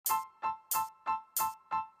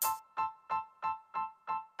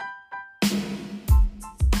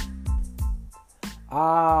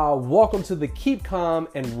Welcome to the Keep Calm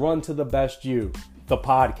and Run to the Best You, the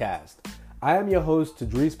podcast. I am your host,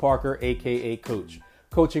 Tadrees Parker, aka Coach,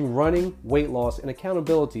 coaching running, weight loss, and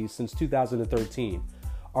accountability since 2013.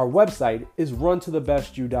 Our website is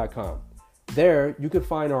runtothebestyou.com. There, you can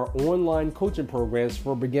find our online coaching programs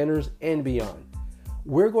for beginners and beyond.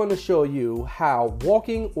 We're going to show you how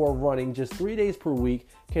walking or running just 3 days per week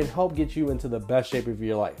can help get you into the best shape of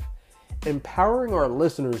your life, empowering our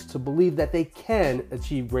listeners to believe that they can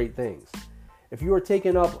achieve great things. If you are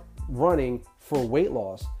taking up running for weight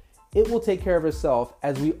loss, it will take care of itself,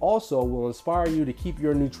 as we also will inspire you to keep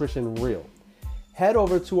your nutrition real. Head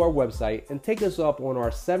over to our website and take us up on our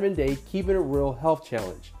 7-day Keeping It Real Health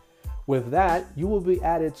Challenge. With that, you will be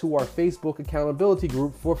added to our Facebook accountability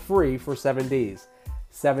group for free for 7 days.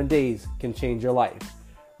 7 days can change your life.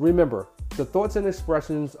 Remember, the thoughts and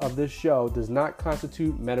expressions of this show does not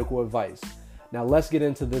constitute medical advice. Now let's get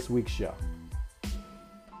into this week's show.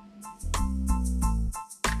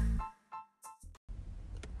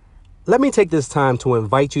 Let me take this time to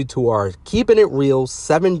invite you to our Keeping It Real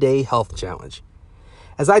 7-day health challenge.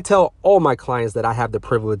 As I tell all my clients that I have the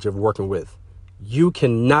privilege of working with, you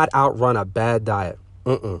cannot outrun a bad diet.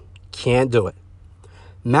 Can't do it.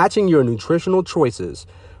 Matching your nutritional choices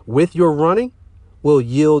with your running will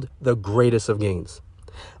yield the greatest of gains.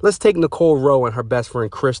 Let's take Nicole Rowe and her best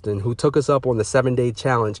friend Kristen, who took us up on the 7-day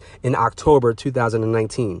challenge in October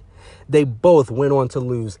 2019. They both went on to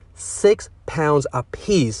lose 6 pounds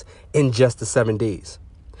apiece in just the 7 days.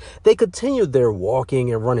 They continued their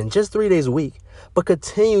walking and running just 3 days a week, but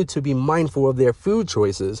continued to be mindful of their food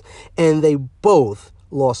choices, and they both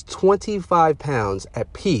lost 25 pounds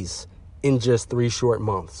apiece in just 3 short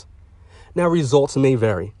months. Now, results may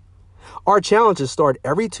vary. Our challenges start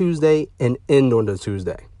every Tuesday and end on the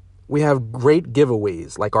Tuesday. We have great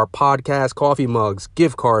giveaways like our podcast, coffee mugs,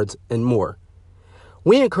 gift cards, and more.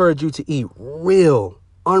 We encourage you to eat real,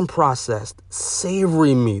 unprocessed,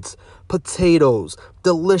 savory meats, potatoes,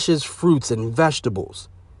 delicious fruits, and vegetables.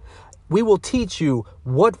 We will teach you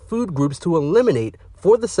what food groups to eliminate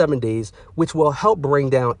for the 7 days, which will help bring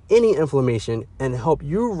down any inflammation and help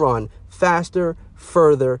you run faster,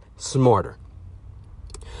 further, smarter.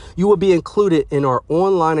 You will be included in our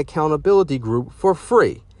online accountability group for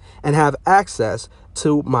free and have access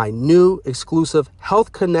to my new exclusive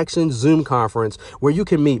Health Connection Zoom conference, where you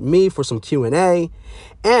can meet me for some Q&A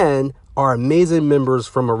and our amazing members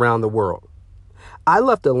from around the world. I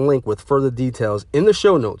left a link with further details in the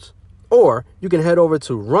show notes, or you can head over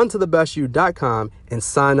to runtothebestyou.com and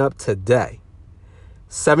sign up today.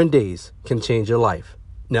 7 days can change your life.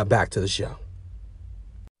 Now back to the show.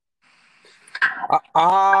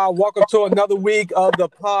 Welcome to another week of the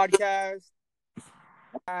podcast.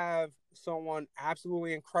 I have someone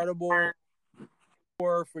absolutely incredible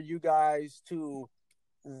for you guys to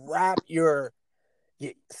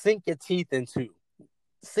sink your teeth into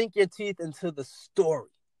the story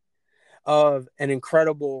of an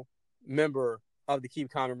incredible member of the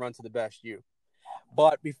Keep Calm and Run to the Best You.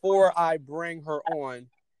 But before I bring her on,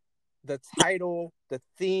 the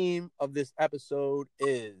theme of this episode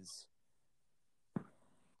is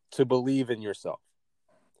to believe in yourself.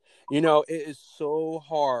 You know, it is so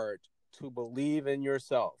hard to believe in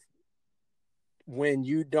yourself when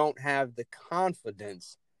you don't have the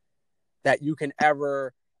confidence that you can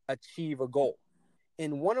ever achieve a goal.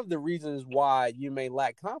 And one of the reasons why you may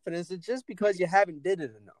lack confidence is just because you haven't did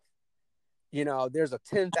it enough. You know, there's a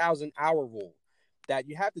 10,000 hour rule that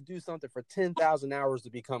you have to do something for 10,000 hours to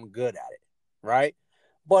become good at it, right?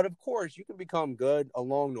 But of course, you can become good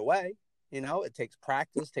along the way. You know, it takes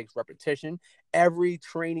practice, takes repetition. Every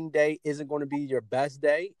training day isn't going to be your best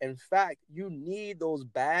day. In fact, you need those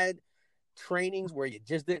bad trainings where you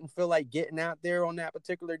just didn't feel like getting out there on that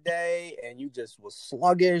particular day and you just was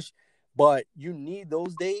sluggish. But you need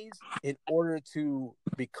those days in order to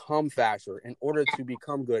become faster, in order to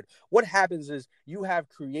become good. What happens is you have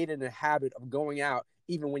created a habit of going out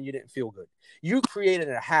even when you didn't feel good. You created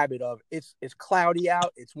a habit of it's cloudy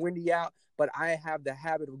out, it's windy out, but I have the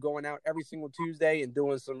habit of going out every single Tuesday and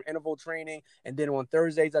doing some interval training. And then on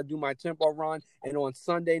Thursdays, I do my tempo run. And on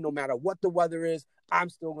Sunday, no matter what the weather is, I'm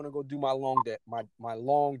still going to go do my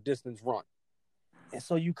long distance run. And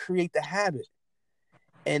so you create the habit.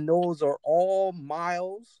 And those are all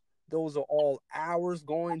miles. Those are all hours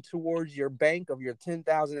going towards your bank of your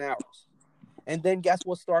 10,000 hours. And then guess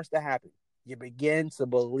what starts to happen? You begin to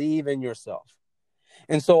believe in yourself.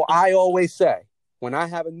 And so I always say, when I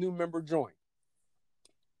have a new member join,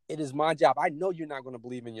 it is my job. I know you're not going to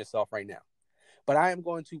believe in yourself right now, but I am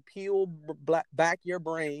going to peel back your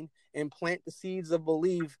brain and plant the seeds of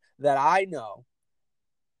belief that I know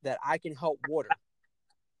that I can help water.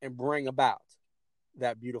 and bring about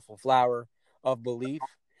that beautiful flower of belief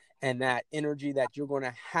and that energy that you're going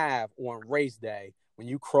to have on race day when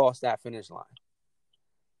you cross that finish line.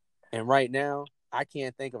 And right now, I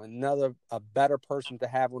can't think of a better person to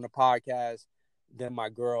have on the podcast than my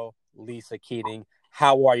girl, Lisa Keating.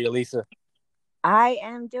 How are you, Lisa? I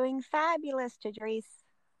am doing fabulous, Tadreese.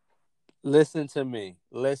 Listen to me.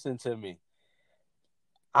 Listen to me.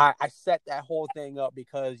 I set that whole thing up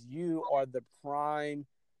because you are the prime,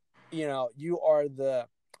 you are the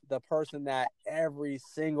person that every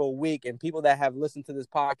single week, and people that have listened to this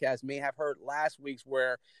podcast may have heard last week's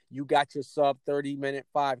where you got your sub 30-minute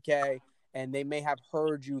 5K, and they may have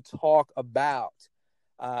heard you talk about,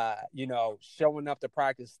 showing up to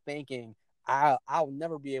practice thinking, I'll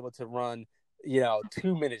never be able to run,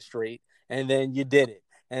 2 minutes straight. And then you did it.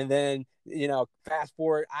 And then, fast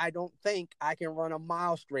forward, I don't think I can run a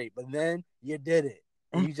mile straight, but then you did it.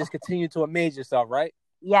 And you just continue to amaze yourself, right?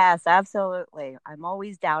 Yes, absolutely. I'm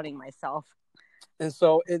always doubting myself. And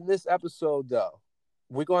so in this episode, though,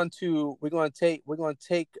 we're going to take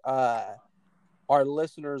our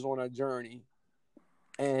listeners on a journey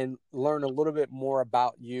and learn a little bit more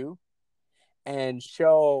about you and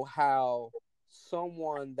show how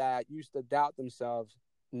someone that used to doubt themselves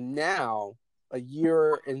now, a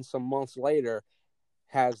year and some months later,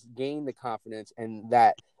 has gained the confidence, and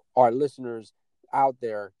that our listeners out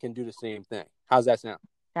there can do the same thing. How's that sound?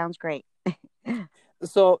 Sounds great.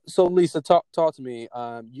 So Lisa, talk to me.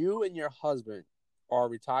 You and your husband are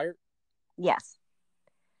retired? Yes.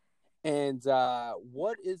 And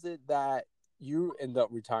what is it that you end up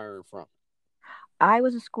retiring from? I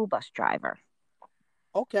was a school bus driver.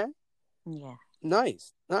 Okay. Yeah.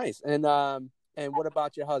 Nice. And what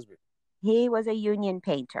about your husband? He was a union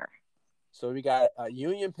painter. So we got a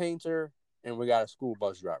union painter and we got a school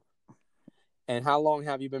bus driver. And how long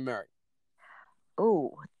have you been married?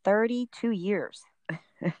 Oh, 32 years.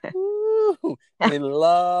 Woo! In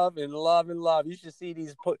love. You should see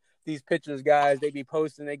these pictures, guys. They be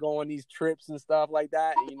posting, they go on these trips and stuff like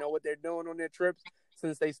that. And you know what they're doing on their trips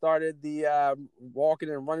since they started the walking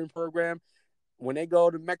and running program? When they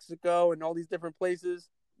go to Mexico and all these different places,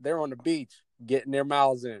 they're on the beach getting their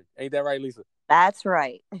miles in. Ain't that right, Lisa? That's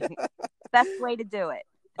right. Best way to do it.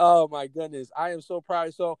 Oh my goodness, I am so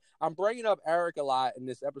proud. So I'm bringing up Eric a lot in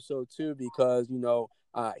this episode too because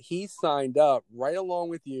he signed up right along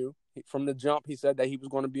with you from the jump. He said that he was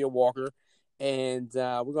going to be a walker, and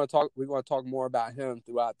we're going to talk more about him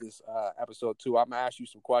throughout this episode too. I'm going to ask you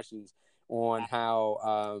some questions on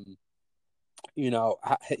how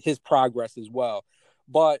his progress as well.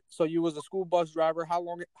 But so you was a school bus driver. How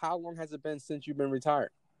long has it been since you've been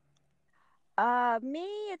retired? Me,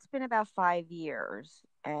 it's been about 5 years.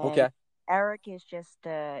 And Okay. Eric is just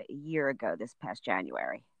a year ago this past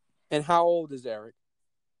January. And how old is Eric?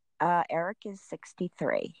 Eric is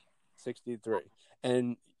 63. 63.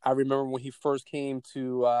 And I remember when he first came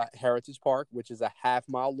to Heritage Park, which is a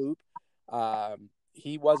half-mile loop,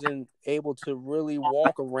 he wasn't able to really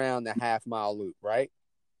walk around the half-mile loop, right?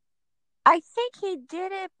 I think he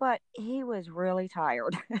did it, but he was really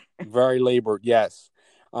tired. Very labored, yes.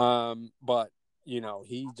 But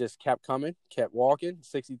he just kept coming, kept walking.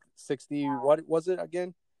 60, what was it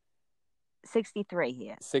again? 63 he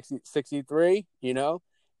is. 63,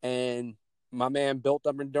 and my man built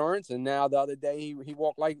up endurance, and now the other day he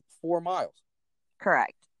walked like 4 miles.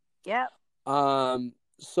 Correct. Yep.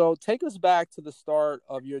 So take us back to the start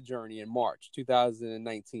of your journey in March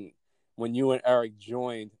 2019 when you and Eric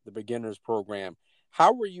joined the beginners program.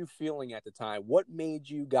 How were you feeling at the time? What made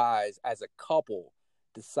you guys as a couple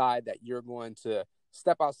decide that you're going to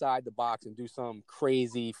step outside the box and do some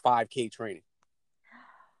crazy 5K training?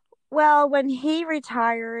 Well, when he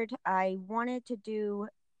retired, I wanted to do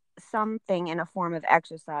something in a form of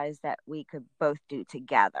exercise that we could both do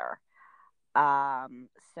together.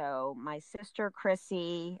 So my sister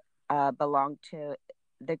Chrissy belonged to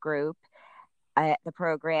the group at the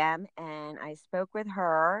program, and I spoke with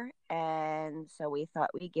her, and so we thought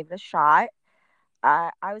we'd give it a shot.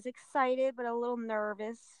 I was excited but a little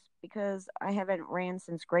nervous because I haven't ran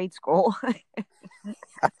since grade school.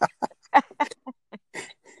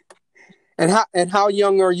 And how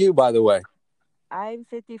young are you, by the way? I'm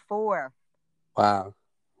 54.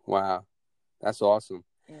 Wow, that's awesome.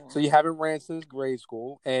 Yeah. So you haven't ran since grade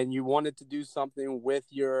school, and you wanted to do something with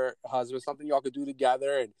your husband, something y'all could do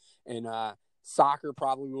together, and soccer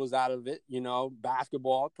probably was out of it,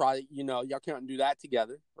 basketball probably, y'all can't do that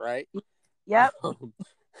together, right? Yep.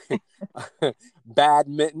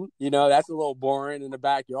 Badminton, that's a little boring in the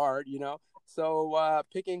backyard, So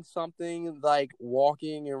picking something like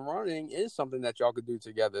walking and running is something that y'all could do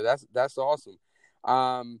together. That's awesome.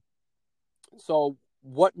 So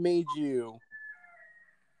what made you?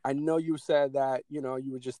 I know you said that, you know,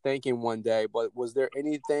 you were just thinking one day, but was there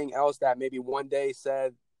anything else that maybe one day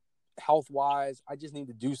said, health wise, I just need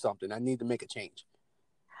to do something. I need to make a change.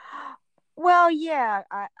 Well, yeah,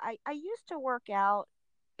 I used to work out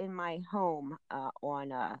in my home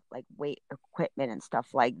on like weight equipment and stuff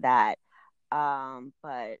like that.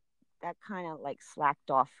 But that kind of like slacked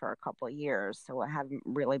off for a couple of years, so I haven't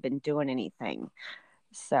really been doing anything.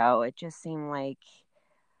 So it just seemed like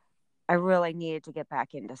I really needed to get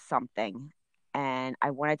back into something. And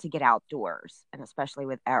I wanted to get outdoors, and especially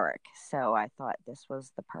with Eric. So I thought this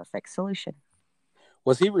was the perfect solution.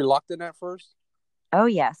 Was he reluctant at first? Oh,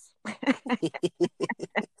 yes. He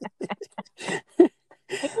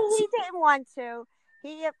didn't want to.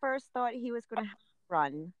 He at first thought he was going to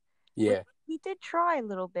run, which Yeah. he did try a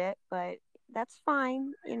little bit, but that's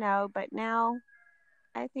fine, you know. But now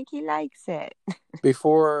I think he likes it.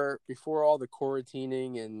 Before all the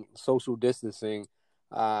quarantining and social distancing,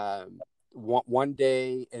 one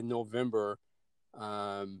day in November,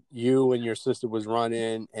 you and your sister was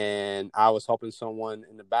running, and I was helping someone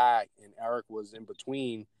in the back, and Eric was in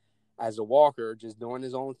between as a walker, just doing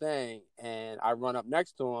his own thing. And I run up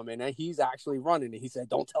next to him, and then he's actually running, and he said,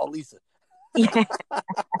 "Don't tell Lisa."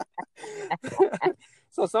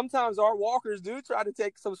 So sometimes our walkers do try to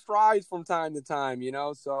take some strides from time to time, you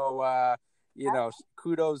know. So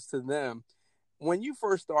kudos to them. When you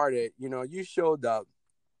first started, you know, you showed up,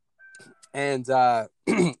 and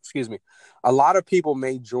excuse me, a lot of people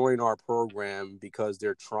may join our program because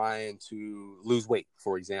they're trying to lose weight,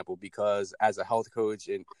 for example, because as a health coach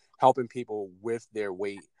and helping people with their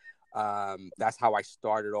weight, that's how I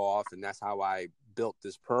started off, and that's how I built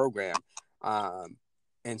this program.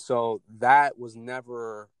 And so that was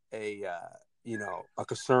never a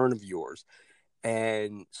concern of yours.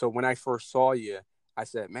 And so when I first saw you, I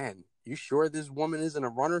said, "Man, you sure this woman isn't a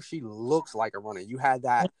runner? She looks like a runner. You had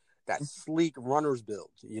that sleek runner's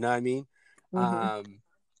build, you know what I mean? Mm-hmm.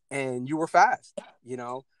 And you were fast, you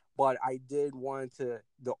know. But I did want to.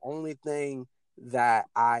 The only thing that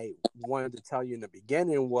I wanted to tell you in the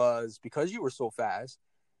beginning was because you were so fast,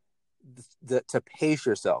 to pace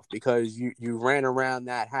yourself, because you ran around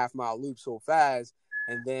that half-mile loop so fast,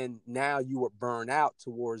 and then now you were burned out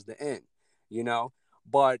towards the end, you know.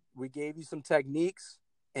 But we gave you some techniques,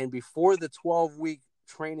 and before the 12-week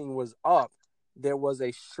training was up, there was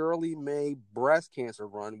a Shirley May breast cancer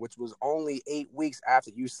run, which was only 8 weeks after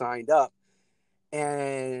you signed up.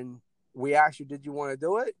 And we asked you, did you want to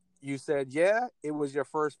do it? You said, yeah. It was your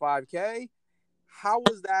first 5K. How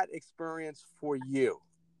was that experience for you?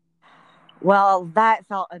 Well, that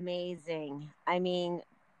felt amazing. I mean,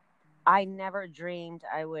 I never dreamed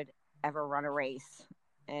I would ever run a race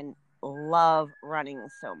and love running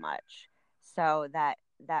so much. So that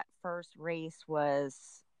first race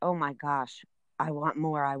was, oh my gosh, I want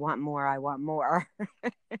more, I want more, I want more.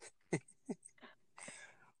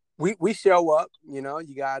 We show up, you know.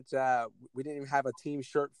 You got we didn't even have a team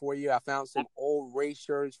shirt for you. I found some old race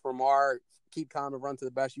shirts from our Keep Calm and Run to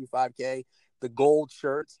the Best U 5K, the gold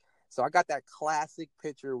shirts. So I got that classic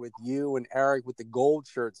picture with you and Eric with the gold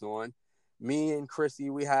shirts on. Me and Chrissy,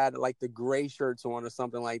 we had like the gray shirts on or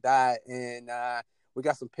something like that. And we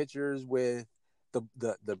got some pictures with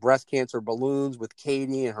the breast cancer balloons with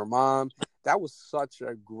Katie and her mom. That was such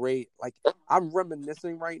a great, like, I'm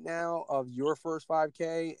reminiscing right now of your first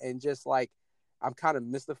 5K, and just like I'm kind of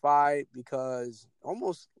mystified because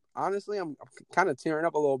almost honestly I'm kind of tearing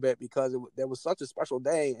up a little bit because there was such a special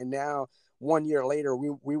day, and now 1 year later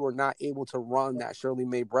we were not able to run that Shirley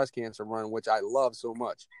May breast cancer run, which I love so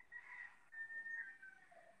much.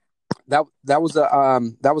 That was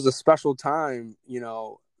a special time, you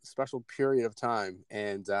know, special period of time,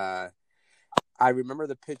 and I remember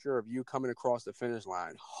the picture of you coming across the finish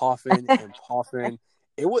line, huffing and puffing.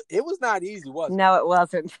 It was not easy, was No, it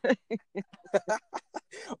wasn't. it?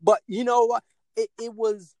 But you know what? It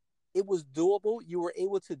was doable. You were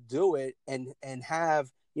able to do it, and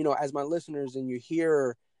have, you know, as my listeners, and you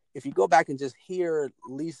hear, if you go back and just hear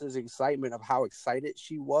Lisa's excitement of how excited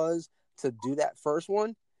she was to do that first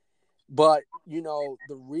one. But you know,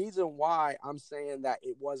 the reason why I'm saying that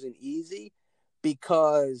it wasn't easy,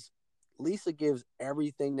 because Lisa gives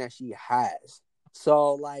everything that she has.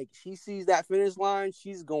 So like she sees that finish line,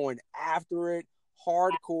 she's going after it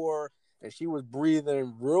hardcore, and she was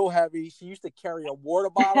breathing real heavy. She used to carry a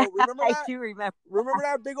water bottle. Remember I that? do remember. Remember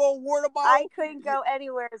that big old water I bottle? couldn't go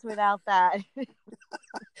anywhere without that.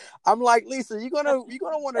 I'm like, Lisa, you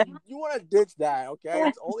wanna ditch that, okay?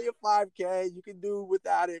 It's only a 5K. You can do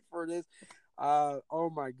without it for this.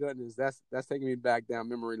 Oh my goodness, that's taking me back down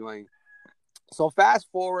memory lane. So fast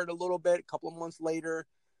forward a little bit, a couple of months later,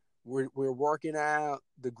 we're working out.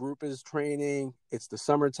 The group is training. It's the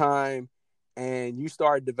summertime, and you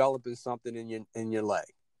start developing something in your leg.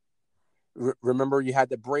 Remember, you had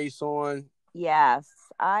the brace on. Yes,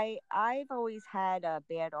 I've always had a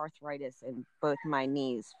bad arthritis in both my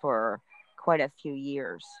knees for quite a few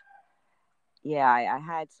years. Yeah, I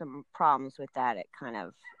had some problems with that. It kind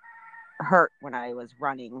of hurt when I was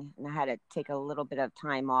running, and I had to take a little bit of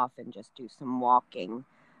time off and just do some walking.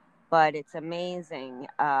 But it's amazing.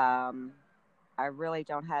 I really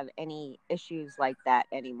don't have any issues like that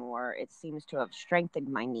anymore. It seems to have strengthened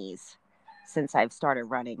my knees since I've started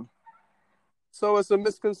running. So it's a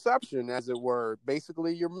misconception, as it were.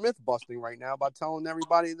 Basically, you're myth busting right now by telling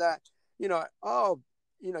everybody that, you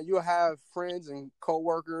have friends and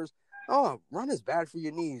coworkers. Oh, run is bad for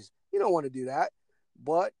your knees. You don't want to do that.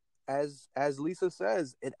 But as Lisa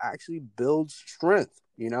says, it actually builds strength.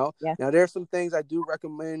 Yes. Now there's some things I do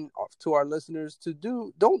recommend to our listeners to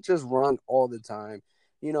do. Don't just run all the time.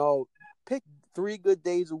 Pick 3 good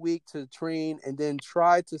days a week to train, and then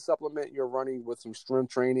try to supplement your running with some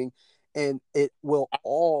strength training, and it will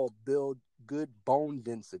all build good bone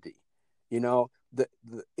density. The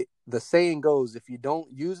saying goes, if you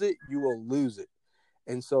don't use it, you will lose it.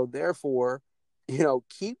 And so therefore,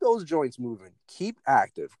 keep those joints moving, keep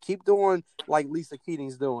active, keep doing like Lisa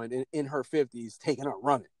Keating's doing in her 50s, taking up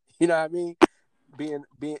running. You know what I mean? Being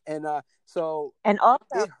so And also,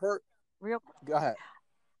 it hurt. real Go ahead.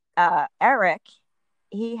 Eric,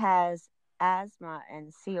 he has asthma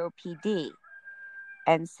and COPD.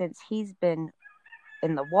 And since he's been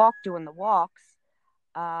doing the walks,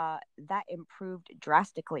 that improved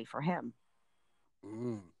drastically for him.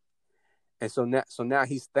 Mm. And so now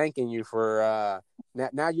he's thanking you for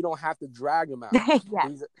now you don't have to drag him out.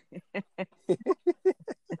 Yes.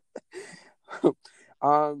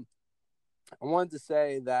 I wanted to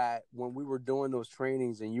say that when we were doing those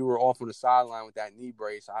trainings and you were off on the sideline with that knee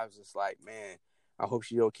brace, I was just like, man, I hope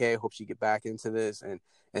she's okay. I hope she get back into this. And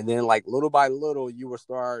then like little by little, you would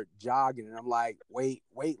start jogging. And I'm like, wait,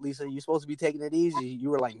 Lisa, you're supposed to be taking it easy. You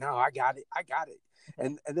were like, no, I got it.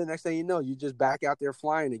 And then next thing you know, you just back out there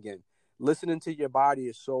flying again. Listening to your body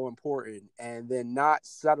is so important. And then not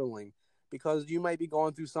settling, because you might be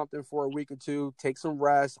going through something for a week or two. Take some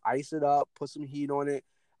rest, ice it up, put some heat on it.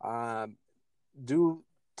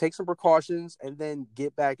 Take some precautions, and then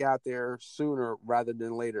get back out there sooner rather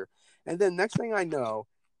than later. And then next thing I know,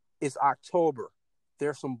 it's October.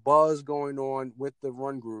 There's some buzz going on with the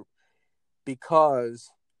run group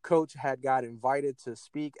because Coach had got invited to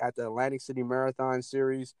speak at the Atlantic City Marathon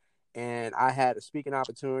Series, and I had a speaking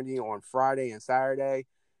opportunity on Friday and Saturday,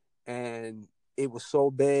 and it was so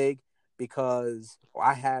big because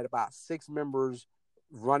I had about 6 members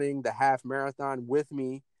running the half marathon with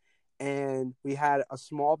me, and we had a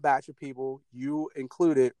small batch of people, you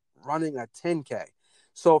included, running a 10K.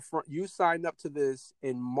 So you signed up to this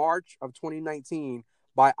in March of 2019.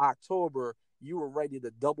 By October, you were ready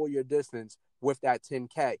to double your distance with that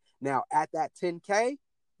 10K. Now, at that 10K,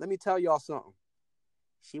 let me tell y'all something.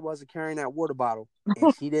 She wasn't carrying that water bottle,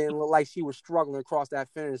 and she didn't look like she was struggling across that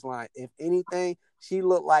finish line. If anything, she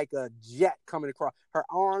looked like a jet coming across. Her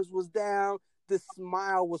arms was down. The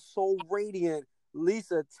smile was so radiant.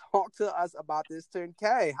 Lisa, talk to us about this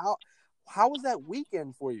 10K. How was that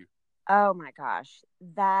weekend for you? Oh my gosh,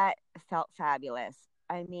 that felt fabulous.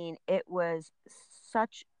 I mean, it was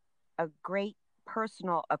such a great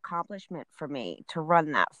personal accomplishment for me to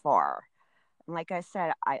run that far. Like I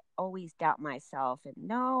said, I always doubt myself and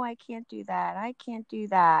no, I can't do that. I can't do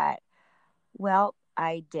that. Well,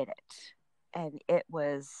 I did it. And it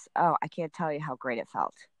was, oh, I can't tell you how great it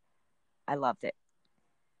felt. I loved it.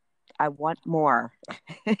 I want more.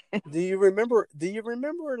 Do you remember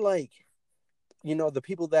like, the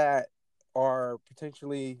people that are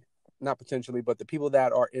not potentially, but the people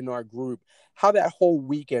that are in our group, how that whole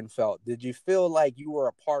weekend felt? Did you feel like you were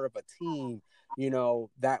a part of a team,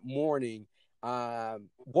 that morning?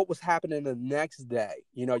 What was happening the next day?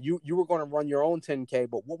 You were going to run your own 10K,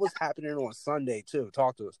 but what was happening on Sunday too?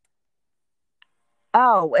 Talk to us.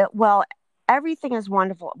 Oh, well, everything is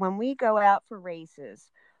wonderful. When we go out for races,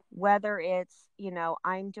 whether it's,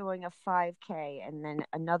 I'm doing a 5K and then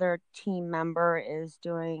another team member is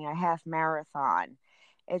doing a half marathon,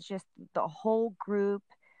 it's just the whole group.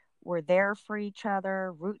 We're there for each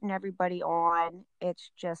other, rooting everybody on.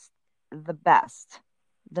 It's just the best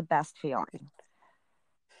feeling.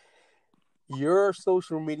 Your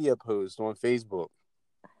social media post on Facebook.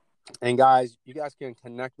 And guys, you guys can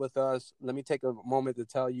connect with us. Let me take a moment to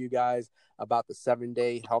tell you guys about the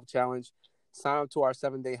 7-day health challenge. Sign up to our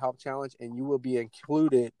 7-day health challenge, and you will be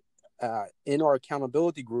included in our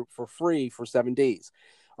accountability group for free for 7 days.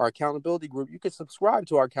 Our accountability group, you can subscribe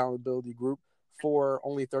to our accountability group for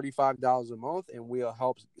only $35 a month, and we'll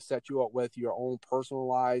help set you up with your own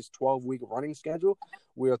personalized 12-week running schedule.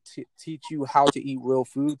 We'll teach you how to eat real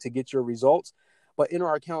food to get your results. But in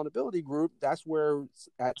our accountability group, that's where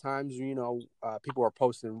at times, people are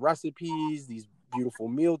posting recipes, these beautiful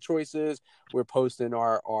meal choices. We're posting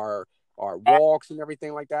our walks and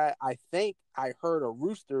everything like that. I think I heard a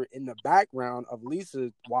rooster in the background of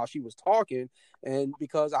Lisa while she was talking, and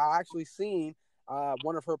because I actually seen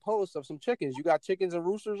one of her posts of some chickens. You got chickens and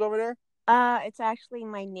roosters over there? It's actually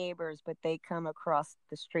my neighbors, but they come across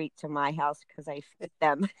the street to my house because I feed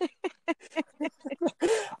them.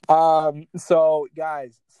 So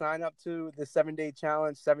guys, sign up to the 7-day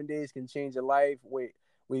challenge. 7 days can change your life. We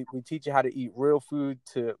teach you how to eat real food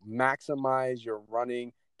to maximize your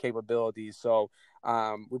running capabilities. So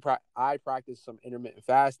I practice some intermittent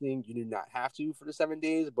fasting. You do not have to for the 7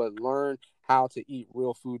 days, but learn how to eat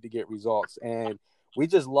real food to get results. And we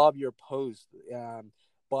just love your post.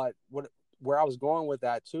 But where I was going with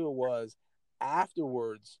that too was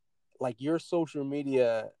afterwards, like your social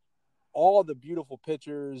media, all the beautiful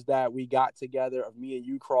pictures that we got together of me and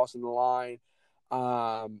you crossing the line,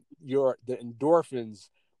 the endorphins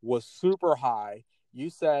was super high. You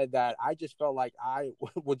said that I just felt like I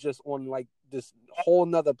was just on like this whole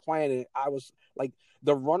nother planet. I was like,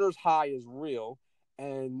 the runner's high is real,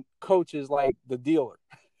 and coach is like the dealer.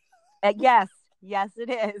 Yes, it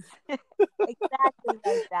is. Exactly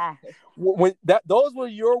like that. When those were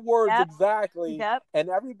your words Yep. exactly, Yep. and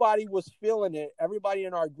everybody was feeling it. Everybody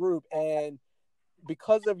in our group, and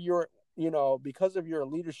because of your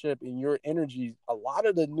leadership and your energy, a lot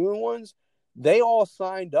of the new ones, they all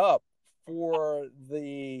signed up for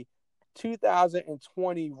the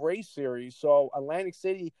 2020 race series. So Atlantic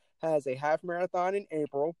City has a half marathon in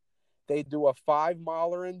April. They do a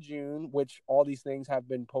 5-miler in June, which all these things have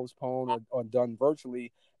been postponed or done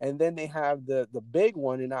virtually. And then they have the big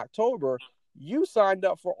one in October. You signed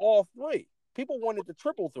up for all three. People wanted the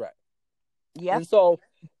triple threat. Yep. And so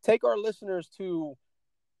take our listeners to,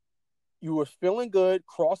 you were feeling good,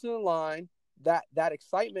 crossing the line. That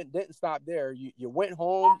excitement didn't stop there. You went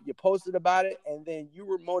home, you posted about it, and then you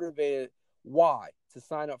were motivated. Why? To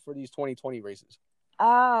sign up for these 2020 races.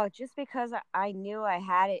 Oh, just because I knew I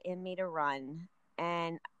had it in me to run.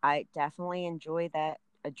 And I definitely enjoy that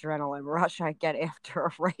adrenaline rush I get after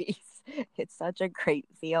a race. It's such a great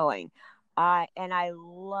feeling. And I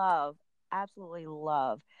absolutely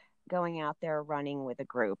love going out there running with a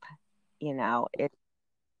group. The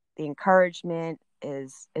encouragement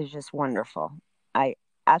is just wonderful. I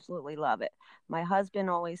absolutely love it. My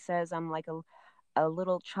husband always says I'm like a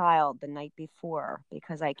little child the night before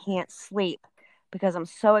because I can't sleep because I'm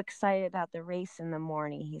so excited about the race in the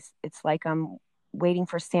morning. It's like I'm waiting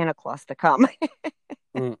for Santa Claus to come.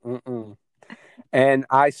 And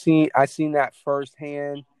I seen that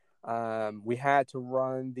firsthand. We had to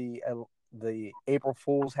run the April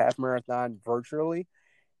Fool's half marathon virtually,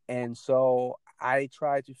 and so I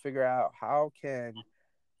tried to figure out how can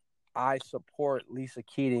I support Lisa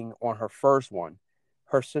Keating on her first one,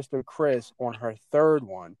 her sister Chris on her third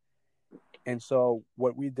one. And so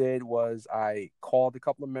what we did was I called a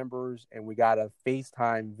couple of members and we got a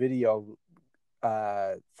FaceTime video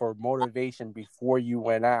for motivation before you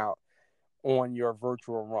went out on your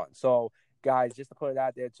virtual run. So guys, just to put it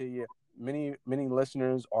out there to you, many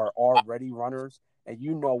listeners are already runners, and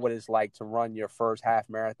you know what it's like to run your first half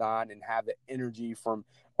marathon and have the energy from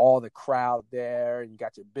all the crowd there, and you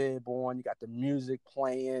got your bib on, you got the music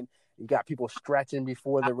playing, you got people stretching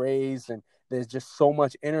before the race, and there's just so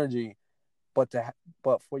much energy. But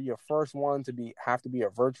for your first one to have to be a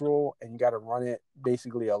virtual, and you got to run it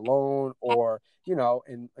basically alone, or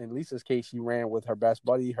in Lisa's case, she ran with her best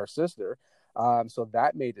buddy, her sister. So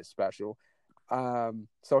that made it special.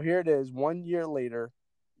 So here it is, 1 year later,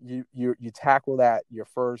 you tackle that, your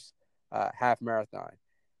first half marathon.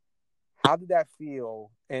 How did that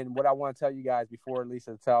feel? And what I want to tell you guys before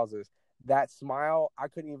Lisa tells us, that smile, I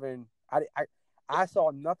couldn't even. I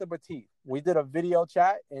saw nothing but teeth. We did a video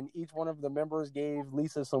chat, and each one of the members gave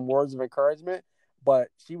Lisa some words of encouragement, but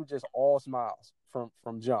she was just all smiles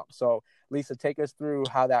from jump. So, Lisa, take us through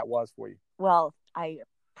how that was for you. Well, I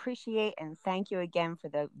appreciate and thank you again for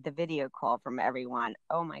the video call from everyone.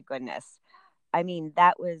 Oh my goodness. I mean,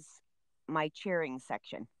 that was my cheering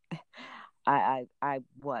section. I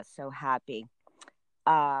was so happy.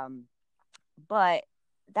 But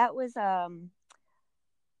that was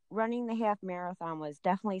running the half marathon was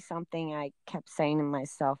definitely something I kept saying to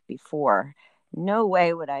myself before. No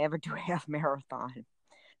way would I ever do a half marathon.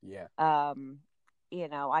 Yeah.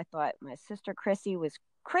 I thought my sister Chrissy was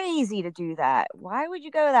crazy to do that. Why would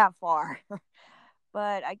you go that far?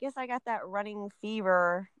 But I guess I got that running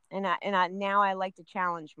fever, and now I like to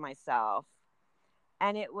challenge myself.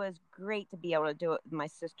 And it was great to be able to do it with my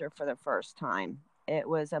sister for the first time. It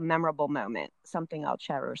was a memorable moment, something I'll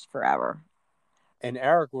cherish forever. And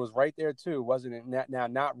Eric was right there too, wasn't it? Now,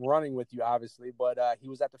 not running with you, obviously, but he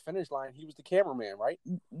was at the finish line. He was the cameraman, right?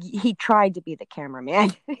 He tried to be the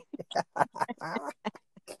cameraman.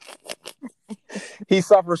 He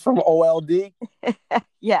suffers from OLD.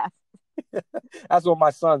 Yeah. That's what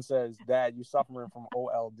my son says. Dad, you suffering from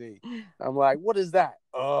OLD. I'm like, what is that?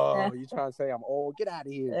 Oh, you trying to say I'm old? Get out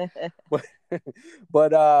of here.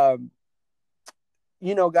 But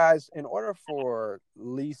guys, in order for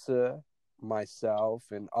Lisa, myself,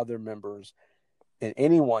 and other members, and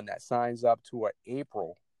anyone that signs up to an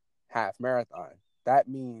April half marathon, that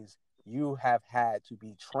means you have had to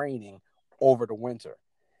be training over the winter.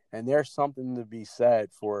 And there's something to be said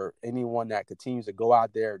for anyone that continues to go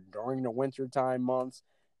out there during the wintertime months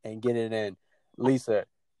and get it in. Lisa,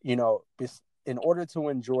 in order to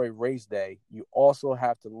enjoy race day, you also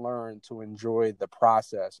have to learn to enjoy the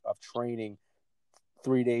process of training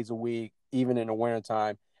 3 days a week, even in the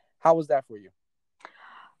wintertime. How was that for you?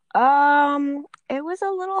 It was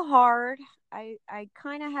a little hard. I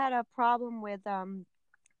kind of had a problem with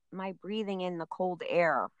my breathing in the cold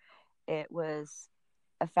air. It was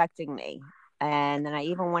affecting me. And then I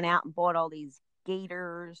even went out and bought all these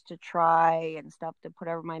gaiters to try and stuff to put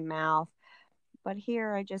over my mouth. But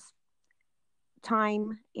here I just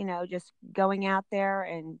just going out there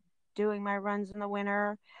and doing my runs in the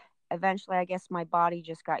winter. Eventually, I guess my body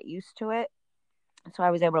just got used to it. So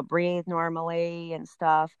I was able to breathe normally and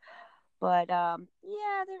stuff. But yeah,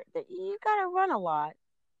 you got to run a lot,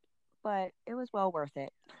 but it was well worth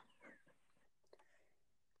it.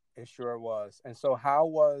 It sure was. And so how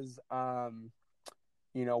was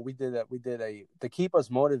we did a to keep us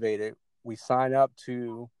motivated, we signed up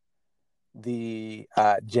to the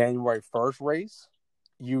January 1st race.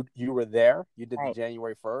 You were there. You did Right. the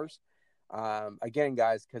January 1st. Again,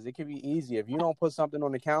 guys, because it can be easy. If you don't put something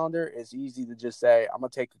on the calendar, it's easy to just say, I'm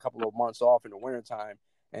going to take a couple of months off in the wintertime.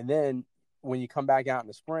 And then when you come back out in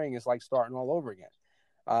the spring, it's like starting all over again.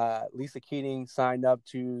 Lisa Keating signed up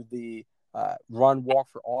to the Run Walk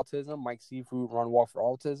for Autism, Mike Seafood Run Walk for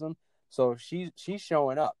Autism. So she's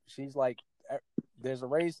showing up. She's like, there's a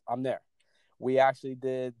race, I'm there. We actually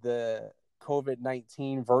did the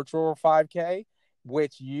COVID-19 virtual 5K,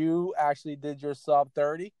 which you actually did your sub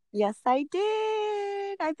 30. Yes, I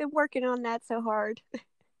did. I've been working on that so hard.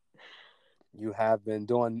 You have been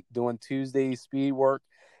doing Tuesday speed work.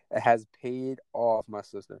 It has paid off, my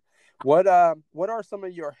sister. What are some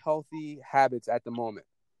of your healthy habits at the moment?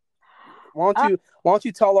 Why don't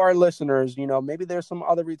you tell our listeners, maybe there's some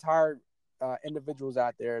other retired individuals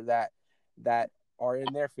out there that are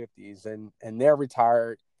in their 50s and they're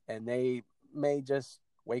retired and they may just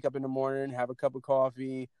wake up in the morning, have a cup of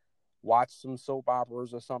coffee, watch some soap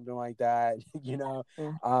operas or something like that,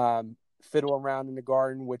 fiddle around in the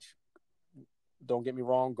garden, which, don't get me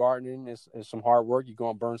wrong, gardening is some hard work. You're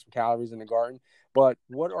going to burn some calories in the garden. But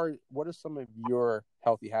what are some of your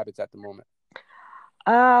healthy habits at the moment?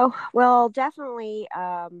 Oh, well, definitely.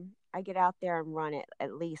 I get out there and run it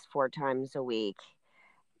at least 4 times a week,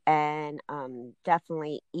 and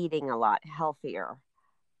definitely eating a lot healthier.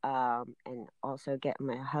 And also getting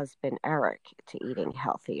my husband Eric to eating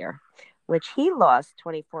healthier, which he lost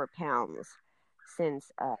 24 pounds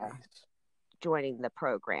since Nice. joining the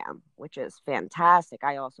program, which is fantastic.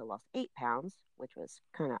 I also lost 8 pounds, which was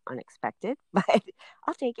kind of unexpected, but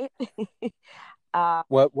I'll take it.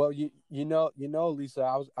 Well,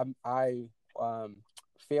 Lisa, I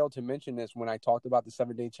failed to mention this when I talked about the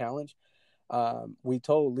 7-day challenge. We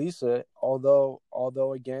told Lisa, although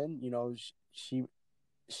again, she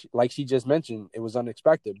like she just mentioned, it was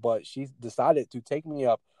unexpected, but she decided to take me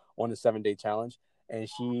up on the 7-day challenge, and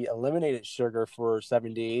she eliminated sugar for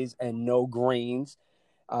 7 days and no grains,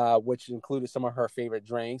 which included some of her favorite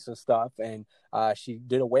drinks and stuff. And she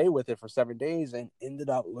did away with it for 7 days and ended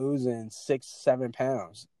up losing 6-7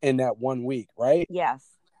 pounds in that 1 week, right? Yes.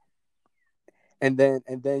 And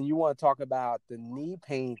then you want to talk about the knee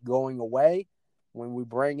pain going away when we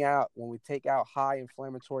take out high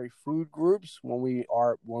inflammatory food groups, when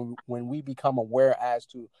we become aware as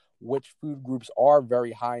to which food groups are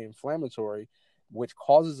very high inflammatory, which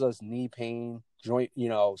causes us knee pain, joint,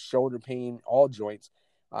 shoulder pain, all joints.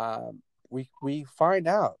 We find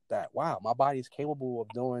out that, wow, my body is capable of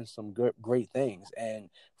doing some great things. And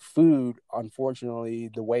food, unfortunately,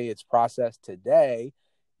 the way it's processed today,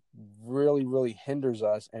 really, really hinders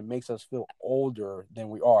us and makes us feel older than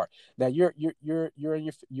we are. Now you're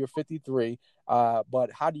in your 53,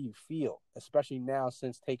 but how do you feel, especially now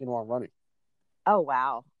since taking on running? Oh,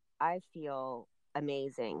 wow. I feel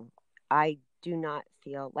amazing. I do not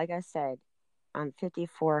feel, like I said, I'm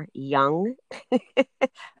 54 young.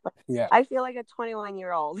 Yeah. I feel like a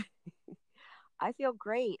 21-year-old. I feel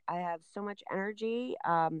great. I have so much energy.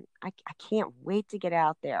 I can't wait to get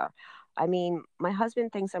out there. I mean, my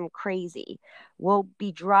husband thinks I'm crazy. We'll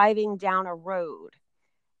be driving down a road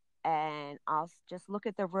and just look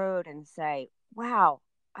at the road and say, wow,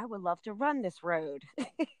 I would love to run this road.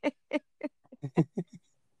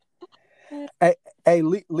 Hey,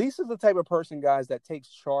 Lisa's the type of person, guys, that takes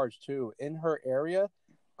charge too. In her area,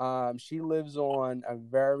 she lives on a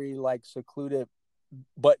very like secluded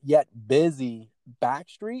but yet busy back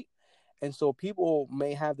street. And so people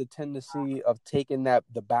may have the tendency of taking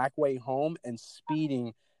the back way home and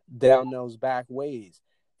speeding down those back ways.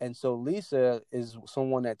 And so Lisa is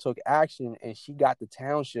someone that took action, and she got the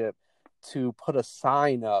township to put a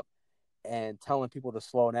sign up and telling people to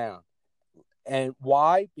slow down. And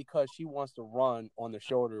why? Because she wants to run on the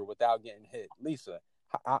shoulder without getting hit. Lisa,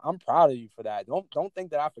 I'm proud of you for that. Don't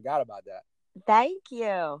think that I forgot about that. Thank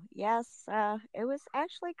you. Yes, it was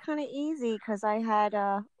actually kind of easy because I had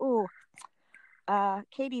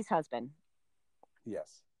Katie's husband.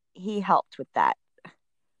 Yes. He helped with that.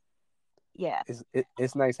 Yeah.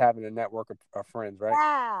 It's nice having a network of friends, right?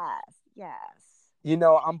 Yes. Yes. You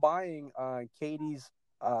know, I'm buying Katie's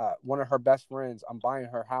one of her best friends. I'm buying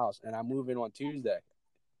her house, and I move in on Tuesday.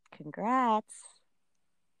 Congrats.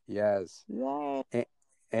 Yes. Yay.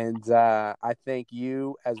 And I thank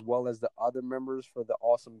you as well as the other members for the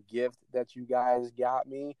awesome gift that you guys got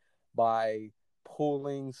me by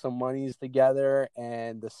pooling some monies together.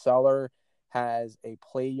 And the seller has a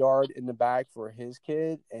play yard in the back for his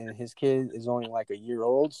kid, and his kid is only like a year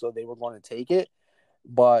old, so they were going to take it,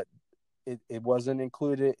 but it wasn't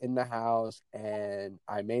included in the house. And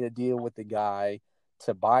I made a deal with the guy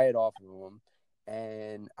to buy it off of him,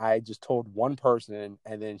 and I just told one person,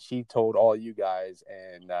 and then she told all you guys,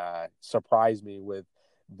 and surprised me with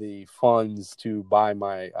the funds to buy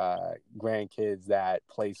my grandkids that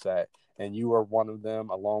playset. And you were one of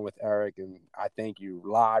them, along with Eric, and I thank you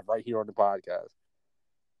live right here on the podcast.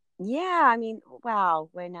 Yeah. I mean, wow.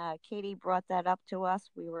 When Katie brought that up to us,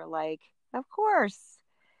 we were like, of course.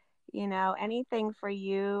 Anything for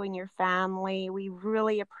you and your family. We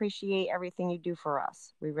really appreciate everything you do for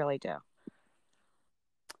us. We really do.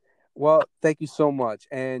 Well, thank you so much.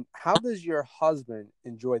 And how does your husband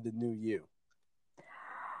enjoy the new you?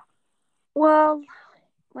 Well,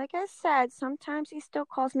 like I said, sometimes he still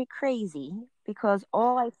calls me crazy because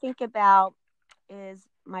all I think about is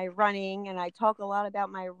my running, and I talk a lot about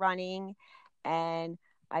my running, and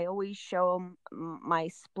I always show him my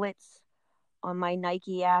splits on my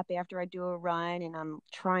Nike app after I do a run, and I'm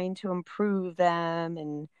trying to improve them.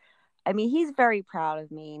 And I mean, he's very proud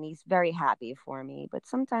of me and he's very happy for me, but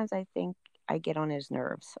sometimes I think I get on his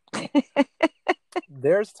nerves.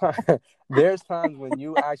 There's time there's times when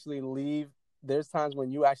you actually leave there's times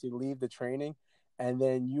when you actually leave the training, and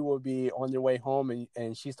then you will be on your way home,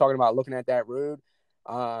 and she's talking about looking at that road.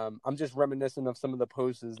 I'm just reminiscing of some of the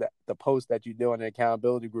posts that you do in the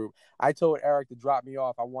accountability group. I told Eric to drop me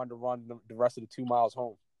off. I wanted to run the rest of the 2 miles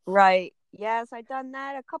home. Right. Yes, I've done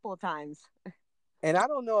that a couple of times. And I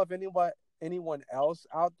don't know if anyone else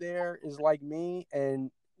out there is like me,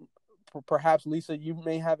 and perhaps Lisa, you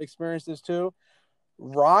may have experienced this too.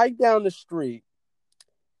 Ride down the street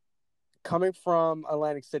coming from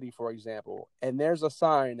Atlantic City, for example, and there's a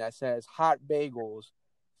sign that says hot bagels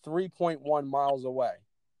 3.1 miles away.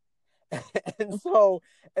 and so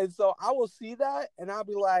and so I will see that, and I'll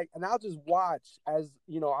be like, and I'll just watch as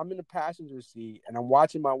I'm in the passenger seat and I'm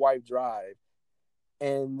watching my wife drive,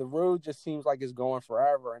 and the road just seems like it's going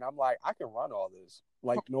forever, and I'm like, I can run all this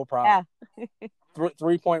like no problem. Yeah.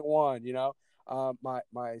 3.1,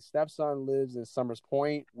 my stepson lives in Summers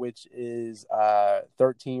Point, which is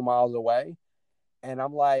 13 miles away. And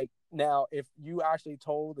I'm like, now, if you actually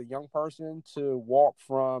told a young person to walk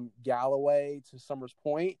from Galloway to Summers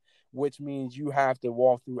Point, which means you have to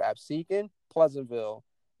walk through Absecon, Pleasantville,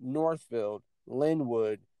 Northfield,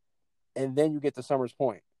 Linwood, and then you get to Summers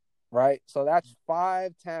Point, right? So that's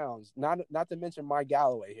 5 towns, not to mention my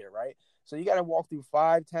Galloway here, right? So you got to walk through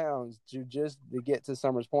 5 towns to get to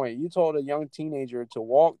Summers Point. You told a young teenager to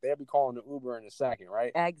walk, they'll be calling the Uber in a second,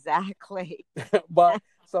 right? Exactly. But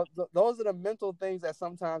so those are the mental things that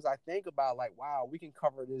sometimes I think about, like, wow, we can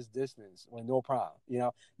cover this distance with no problem.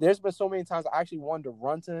 There's been so many times I actually wanted to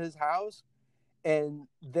run to his house and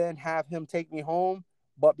then have him take me home,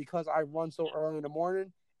 But because I run so early in the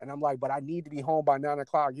morning, and I'm like, but I need to be home by 9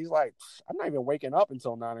 o'clock. He's like, I'm not even waking up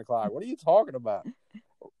until 9 o'clock. What are you talking about?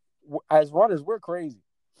 As runners, we're crazy.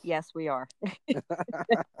 Yes, we are.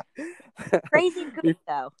 Crazy good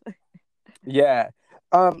though. Yeah.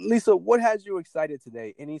 Lisa, what has you excited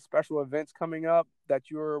today? Any special events coming up that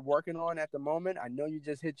you're working on at the moment? I know you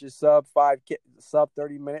just hit your sub 5K, sub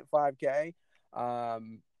 30-minute 5K.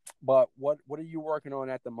 But what are you working on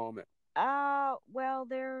at the moment? Well,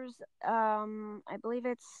 there's I believe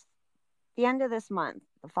it's the end of this month,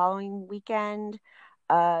 the following weekend.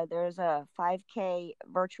 There's a 5K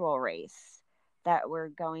virtual race that we're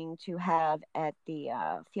going to have at the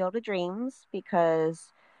Field of Dreams because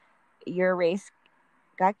your race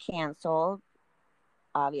got canceled,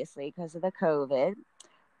 obviously, because of the COVID.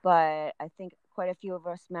 But I think quite a few of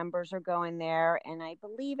us members are going there, and I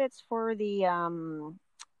believe it's for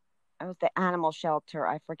it was the animal shelter.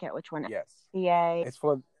 I forget which one. Yes. Yeah.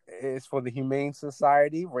 It's for the Humane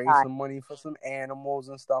Society, raise some money for some animals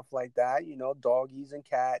and stuff like that, doggies and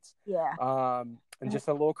cats. Yeah. And just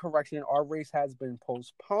a little correction, our race has been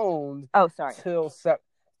postponed till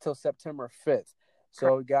September 5th.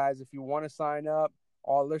 So guys, if you want to sign up,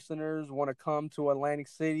 all listeners want to come to Atlantic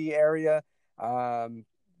City area,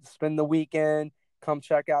 spend the weekend, come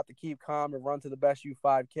check out the Keep Calm and Run to the Best You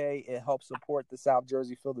 5K. It helps support the South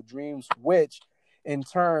Jersey Field of Dreams, which in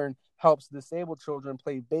turn helps disabled children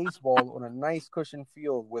play baseball on a nice cushion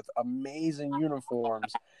field with amazing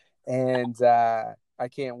uniforms. And I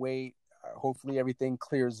can't wait. Hopefully everything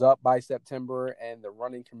clears up by September and the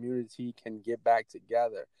running community can get back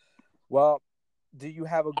together. Well, do you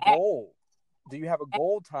have a goal? Do you have a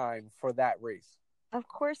goal time for that race? Of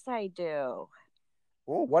course I do.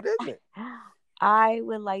 Oh, what is it? I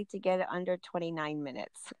would like to get it under 29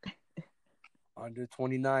 minutes. Under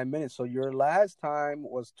 29 minutes. So your last time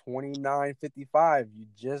was 29:55. You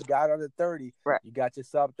just got under 30. Right. You got your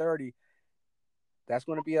sub 30. That's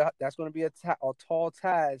going to be a tall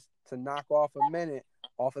task to knock off a minute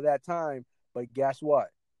off of that time. But guess what?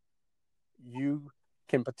 You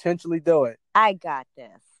can potentially do it. I got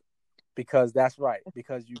this. Because that's right.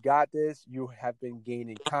 Because you got this. You have been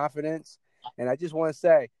gaining confidence. And I just want to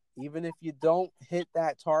say, even if you don't hit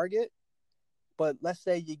that target, but let's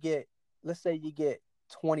say you get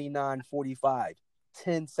 29:45,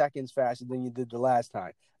 10 seconds faster than you did the last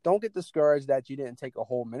time. Don't get discouraged that you didn't take a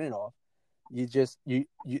whole minute off. You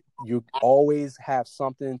always have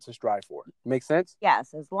something to strive for. Make sense?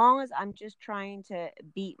 Yes, as long as I'm just trying to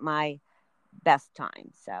beat my best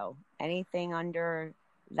time. So anything under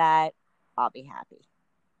that, I'll be happy.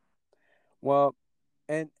 Well,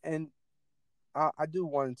 and I do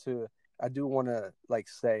want to like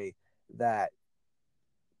say that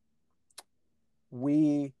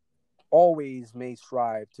we always may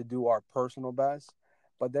strive to do our personal best,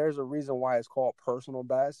 but there's a reason why it's called personal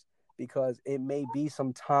best, because it may be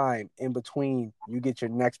some time in between you get your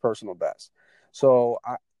next personal best. So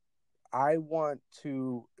I want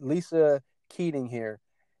to, Lisa Keating here,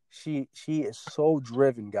 she is so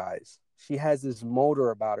driven, guys. She has this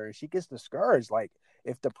motor about her and she gets discouraged. Like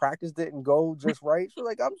if the practice didn't go just right, she's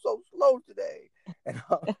like, I'm so slow today.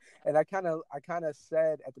 And I kind of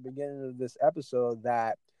said at the beginning of this episode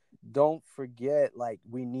that don't forget, like,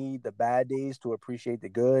 we need the bad days to appreciate the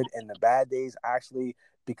good, and the bad days actually,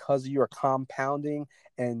 because you're compounding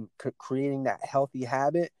and creating that healthy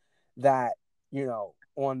habit, that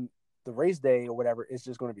on the race day or whatever, it's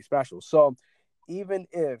just going to be special. So even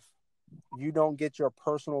if you don't get your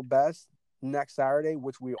personal best next Saturday,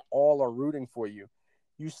 which we all are rooting for you,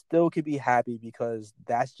 you still could be happy because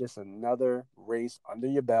that's just another race under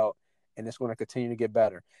your belt, and it's going to continue to get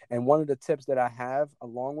better. And one of the tips that I have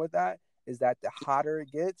along with that is that the hotter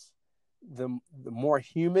it gets, the more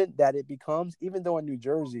humid that it becomes. Even though in New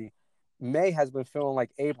Jersey, May has been feeling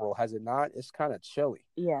like April, has it not? It's kind of chilly.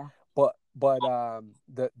 Yeah. But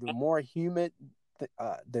the more humid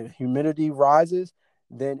the humidity rises,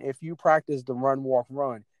 then if you practice the run, walk,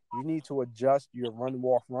 run, you need to adjust your run,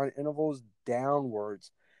 walk, run intervals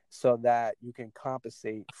downwards so that you can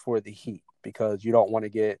compensate for the heat, because you don't want to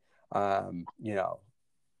get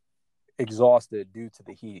exhausted due to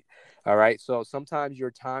the heat. All right. So sometimes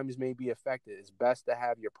your times may be affected. It's best to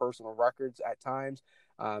have your personal records at times.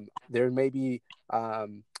 There may be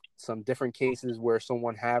some different cases where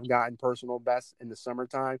someone have gotten personal bests in the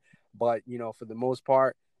summertime, but for the most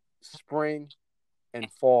part, spring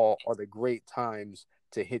and fall are the great times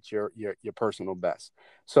to hit your personal best.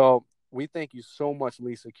 So we thank you so much,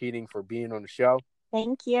 Lisa Keating, for being on the show.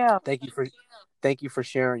 Thank you. Thank you for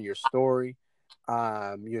sharing your story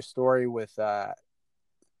with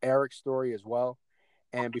Eric's story as well.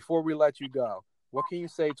 And before we let you go, what can you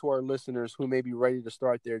say to our listeners who may be ready to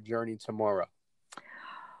start their journey tomorrow?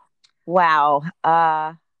 Wow.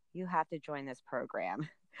 You have to join this program.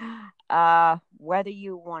 Whether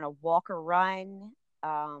you want to walk or run,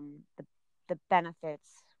 the benefits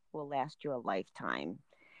will last you a lifetime.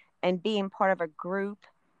 And being part of a group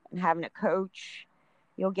and having a coach,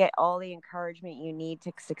 you'll get all the encouragement you need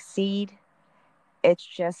to succeed. It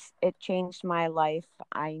changed my life.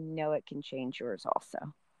 I know it can change yours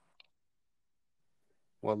also.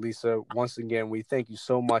 Well, Lisa, once again, we thank you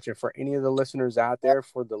so much. And for any of the listeners out there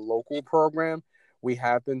for the local program, we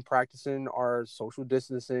have been practicing our social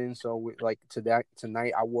distancing. So, like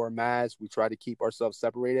tonight, I wore a mask. We try to keep ourselves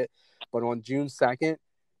separated. But on June 2nd,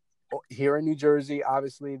 here in New Jersey,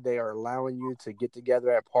 obviously, they are allowing you to get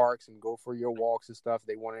together at parks and go for your walks and stuff.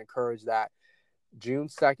 They want to encourage that. June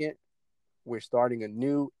 2nd, we're starting a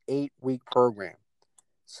new 8-week program.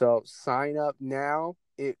 So sign up now.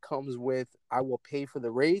 It comes with, I will pay for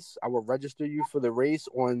the race. I will register you for the race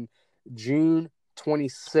on June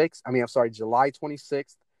 26th. I'm sorry, July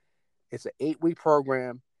 26th. It's an 8-week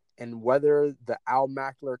program. And whether the Al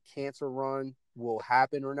Mackler Cancer Run will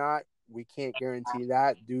happen or not, we can't guarantee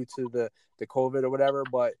that due to the COVID or whatever.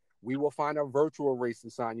 But we will find a virtual race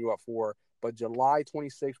to sign you up for. But July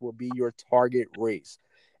 26th will be your target race.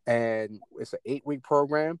 And it's an 8-week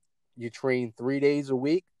program. You train 3 days a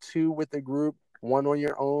week, 2 with the group, 1 on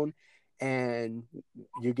your own, and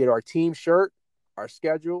you get our team shirt, our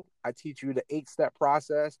schedule. I teach you the 8-step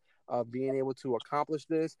process of being able to accomplish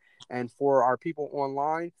this. And for our people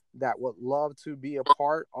online that would love to be a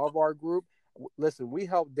part of our group, listen, we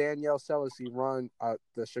helped Danielle Selassie run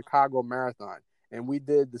the Chicago Marathon. And we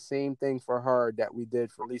did the same thing for her that we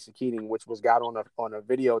did for Lisa Keating, which was got on a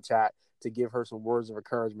video chat to give her some words of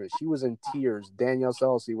encouragement. She was in tears. Danielle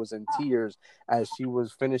Selassie was in tears as she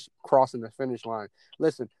was crossing the finish line.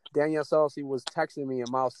 Listen, Danielle Selassie was texting me in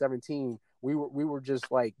mile 17. We were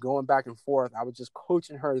just like going back and forth. I was just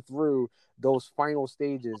coaching her through those final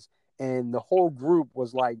stages, and the whole group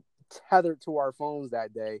was like tethered to our phones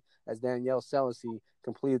that day as Danielle Selassie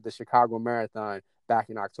completed the Chicago Marathon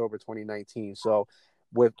back in October 2019. So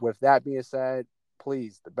with that being said,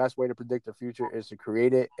 please, the best way to predict the future is to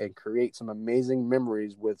create it and create some amazing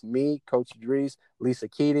memories with me, Coach Idris, Lisa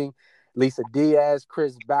Keating, Lisa Diaz,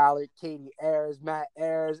 Chris Ballard, Katie Ayers, Matt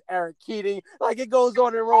Ayers, Eric Keating. Like it goes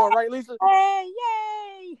on and on, right, Lisa? Hey,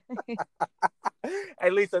 yay! Hey,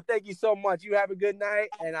 Lisa, thank you so much. You have a good night,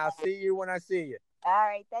 and I'll see you when I see you. All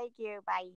right. Thank you. Bye.